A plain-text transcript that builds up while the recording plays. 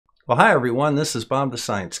Well, hi everyone, this is Bob the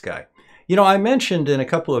Science Guy. You know, I mentioned in a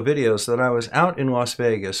couple of videos that I was out in Las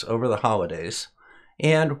Vegas over the holidays,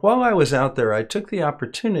 and while I was out there, I took the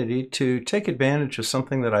opportunity to take advantage of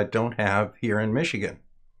something that I don't have here in Michigan,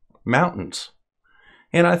 mountains.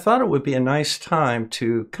 And I thought it would be a nice time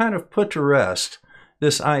to kind of put to rest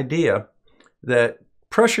this idea that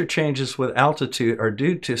pressure changes with altitude are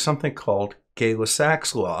due to something called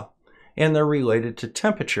Gay-Lussac's law, and they're related to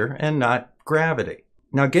temperature and not gravity.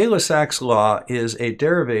 Now, Gay-Lussac's law is a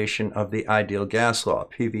derivation of the ideal gas law,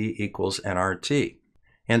 PV equals nRT.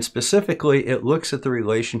 And specifically, it looks at the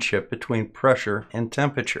relationship between pressure and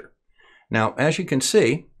temperature. Now, as you can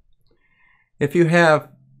see, if you have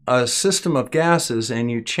a system of gases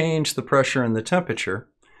and you change the pressure and the temperature,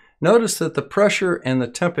 notice that the pressure and the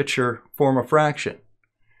temperature form a fraction.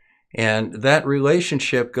 And that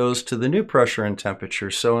relationship goes to the new pressure and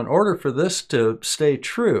temperature. So in order for this to stay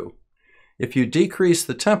true, if you decrease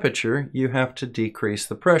the temperature, you have to decrease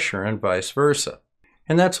the pressure and vice versa.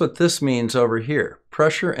 And that's what this means over here.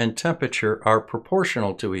 Pressure and temperature are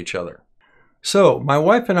proportional to each other. So my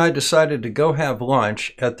wife and I decided to go have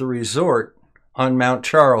lunch at the resort on Mount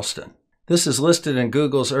Charleston. This is listed in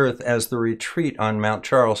Google's Earth as the retreat on Mount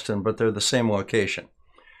Charleston, but they're the same location.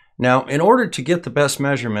 Now, in order to get the best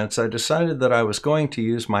measurements, I decided that I was going to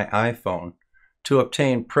use my iPhone to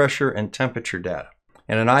obtain pressure and temperature data.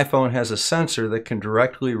 And an iPhone has a sensor that can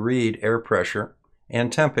directly read air pressure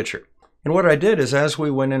and temperature. And what I did is, as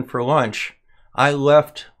we went in for lunch, I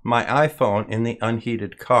left my iPhone in the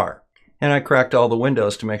unheated car. And I cracked all the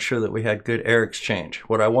windows to make sure that we had good air exchange.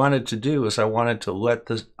 What I wanted to do is I wanted to let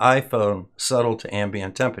the iPhone settle to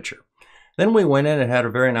ambient temperature. Then we went in and had a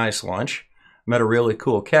very nice lunch, met a really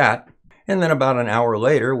cool cat, and then about an hour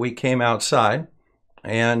later we came outside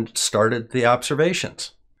and started the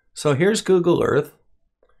observations. So here's Google Earth.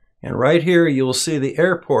 And right here you'll see the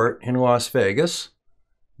airport in Las Vegas.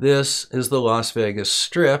 This is the Las Vegas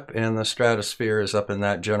Strip, and the stratosphere is up in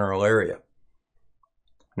that general area.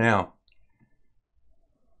 Now,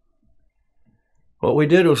 what we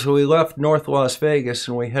did was we left North Las Vegas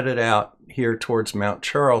and we headed out here towards Mount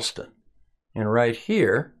Charleston. And right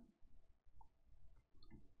here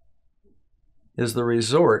is the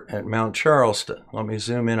resort at Mount Charleston. Let me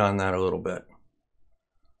zoom in on that a little bit.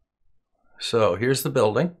 So here's the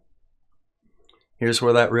building. Here's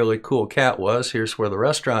where that really cool cat was. Here's where the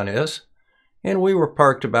restaurant is. And we were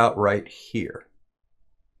parked about right here.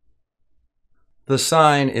 The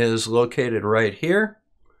sign is located right here.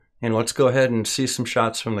 And let's go ahead and see some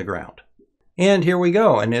shots from the ground. And here we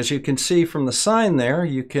go. And as you can see from the sign there,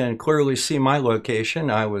 you can clearly see my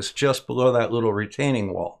location. I was just below that little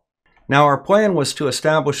retaining wall. Now our plan was to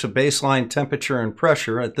establish a baseline temperature and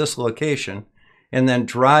pressure at this location and then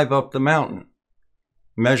drive up the mountain,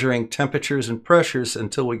 measuring temperatures and pressures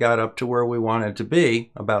until we got up to where we wanted to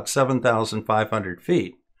be, about 7,500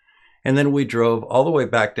 feet. And then we drove all the way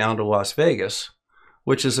back down to Las Vegas,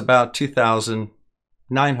 which is about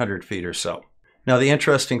 2,900 feet or so. Now the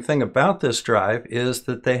interesting thing about this drive is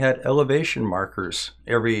that they had elevation markers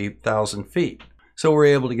every 1,000 feet. So we're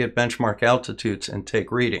able to get benchmark altitudes and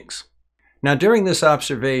take readings. Now during this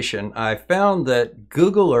observation, I found that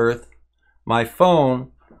Google Earth, my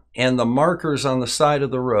phone, and the markers on the side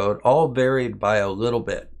of the road all varied by a little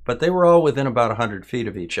bit, but they were all within about 100 feet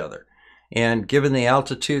of each other. And given the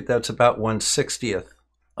altitude, that's about 1/60th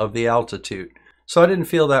of the altitude. So I didn't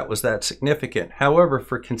feel that was that significant. However,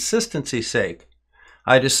 for consistency's sake,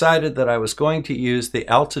 I decided that I was going to use the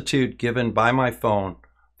altitude given by my phone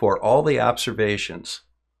for all the observations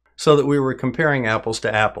so that we were comparing apples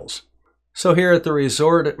to apples. So here at the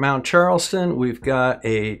resort at Mount Charleston, we've got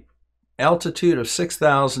a altitude of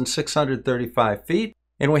 6,635 feet,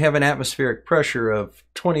 and we have an atmospheric pressure of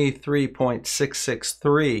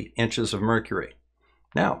 23.663 inches of mercury.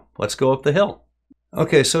 Now, let's go up the hill.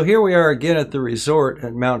 Okay, so here we are again at the resort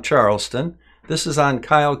at Mount Charleston. This is on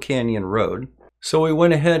Kyle Canyon Road. So we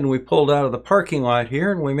went ahead and we pulled out of the parking lot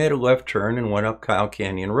here and we made a left turn and went up Kyle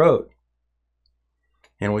Canyon Road.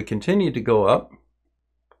 And we continued to go up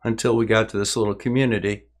until we got to this little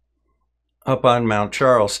community up on Mount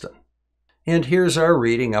Charleston. And here's our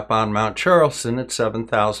reading up on Mount Charleston at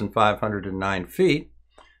 7,509 feet,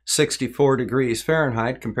 64 degrees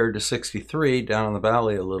Fahrenheit compared to 63 down in the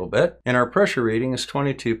valley a little bit. And our pressure reading is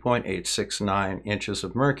 22.869 inches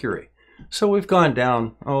of mercury. So we've gone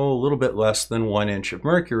down, a little bit less than 1 inch of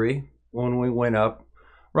mercury when we went up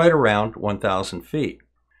right around 1,000 feet.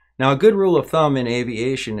 Now, a good rule of thumb in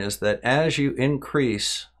aviation is that as you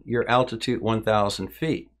increase your altitude 1,000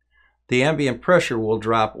 feet, the ambient pressure will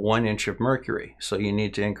drop 1 inch of mercury, so you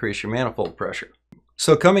need to increase your manifold pressure.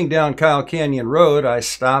 So coming down Kyle Canyon Road, I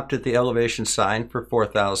stopped at the elevation sign for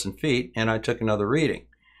 4,000 feet and I took another reading.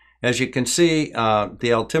 As you can see,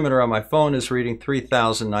 the altimeter on my phone is reading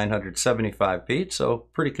 3,975 feet, so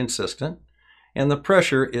pretty consistent. And the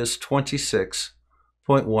pressure is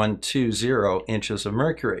 26.120 inches of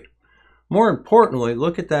mercury. More importantly,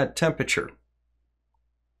 look at that temperature.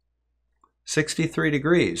 63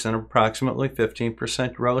 degrees and approximately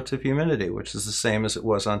 15% relative humidity, which is the same as it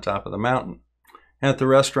was on top of the mountain. At the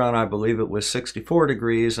restaurant, I believe it was 64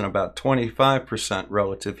 degrees and about 25%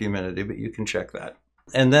 relative humidity, but you can check that.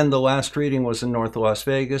 And then the last reading was in North Las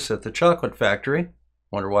Vegas at the chocolate factory.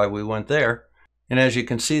 Wonder why we went there. And as you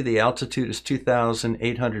can see, the altitude is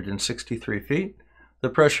 2,863 feet. The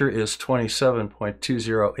pressure is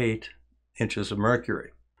 27.208 inches of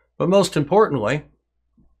mercury. But most importantly,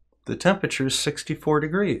 the temperature is 64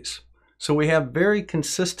 degrees. So we have very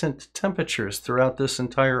consistent temperatures throughout this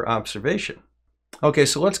entire observation. Okay,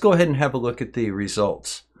 so let's go ahead and have a look at the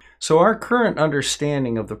results. So our current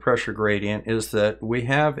understanding of the pressure gradient is that we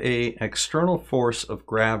have an external force of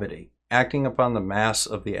gravity acting upon the mass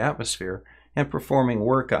of the atmosphere and performing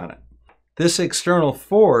work on it. This external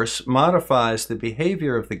force modifies the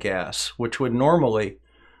behavior of the gas, which would normally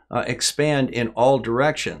expand in all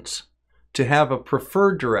directions, to have a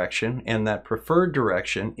preferred direction, and that preferred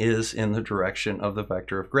direction is in the direction of the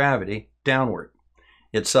vector of gravity, downward.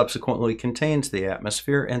 It subsequently contains the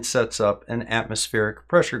atmosphere and sets up an atmospheric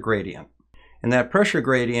pressure gradient. And that pressure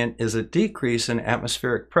gradient is a decrease in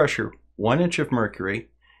atmospheric pressure, 1 inch of mercury,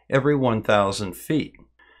 every 1,000 feet.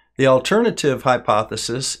 The alternative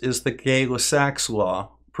hypothesis is the Gay-Lussac's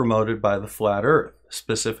law promoted by the flat earth,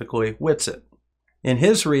 specifically Whitsitt. In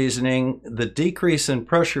his reasoning, the decrease in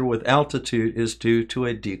pressure with altitude is due to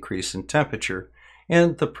a decrease in temperature,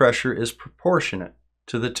 and the pressure is proportionate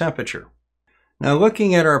to the temperature. Now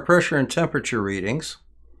looking at our pressure and temperature readings,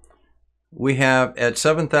 we have at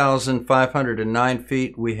 7,509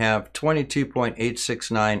 feet, we have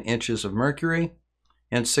 22.869 inches of mercury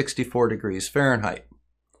and 64 degrees Fahrenheit.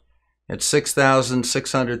 At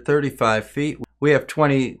 6,635 feet, we have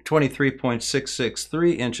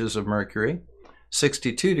 23.663 inches of mercury,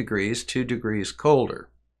 62 degrees, 2 degrees colder.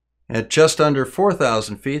 At just under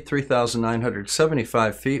 4,000 feet,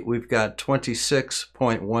 3,975 feet, we've got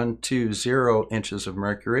 26.120 inches of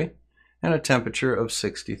mercury and a temperature of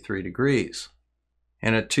 63 degrees.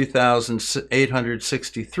 And at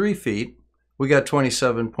 2,863 feet, we got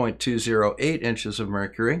 27.208 inches of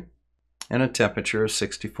mercury and a temperature of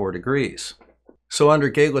 64 degrees. So under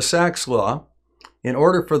Gay-Lussac's law, in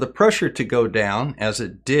order for the pressure to go down, as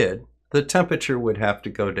it did, the temperature would have to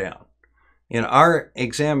go down. In our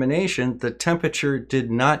examination, the temperature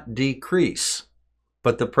did not decrease,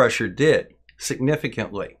 but the pressure did,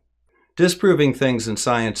 significantly. Disproving things in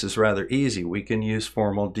science is rather easy. We can use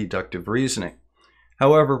formal deductive reasoning.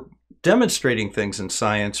 However, demonstrating things in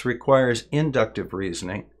science requires inductive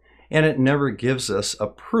reasoning, and it never gives us a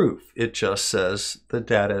proof. It just says the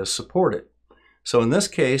data is supported. So in this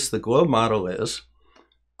case, the globe model is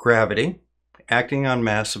gravity acting on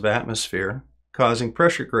mass of atmosphere, causing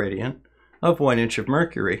pressure gradient of 1 inch of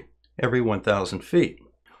mercury every 1,000 feet.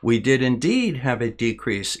 We did indeed have a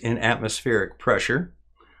decrease in atmospheric pressure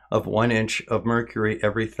of 1 inch of mercury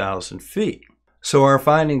every 1,000 feet. So our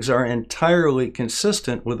findings are entirely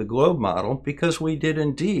consistent with the globe model because we did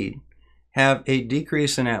indeed have a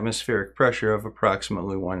decrease in atmospheric pressure of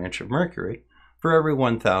approximately 1 inch of mercury for every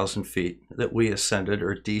 1,000 feet that we ascended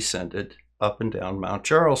or descended up and down Mount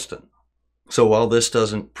Charleston. So while this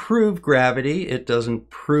doesn't prove gravity, it doesn't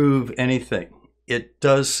prove anything. It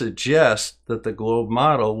does suggest that the globe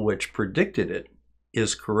model, which predicted it,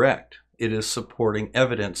 is correct. It is supporting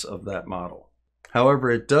evidence of that model.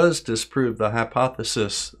 However, it does disprove the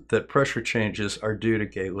hypothesis that pressure changes are due to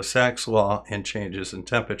Gay-Lussac's law and changes in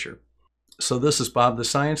temperature. So this is Bob the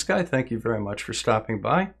Science Guy. Thank you very much for stopping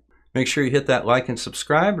by. Make sure you hit that like and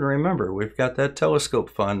subscribe. And remember, we've got that telescope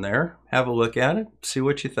fund there. Have a look at it. See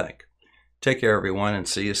what you think. Take care, everyone, and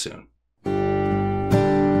see you soon.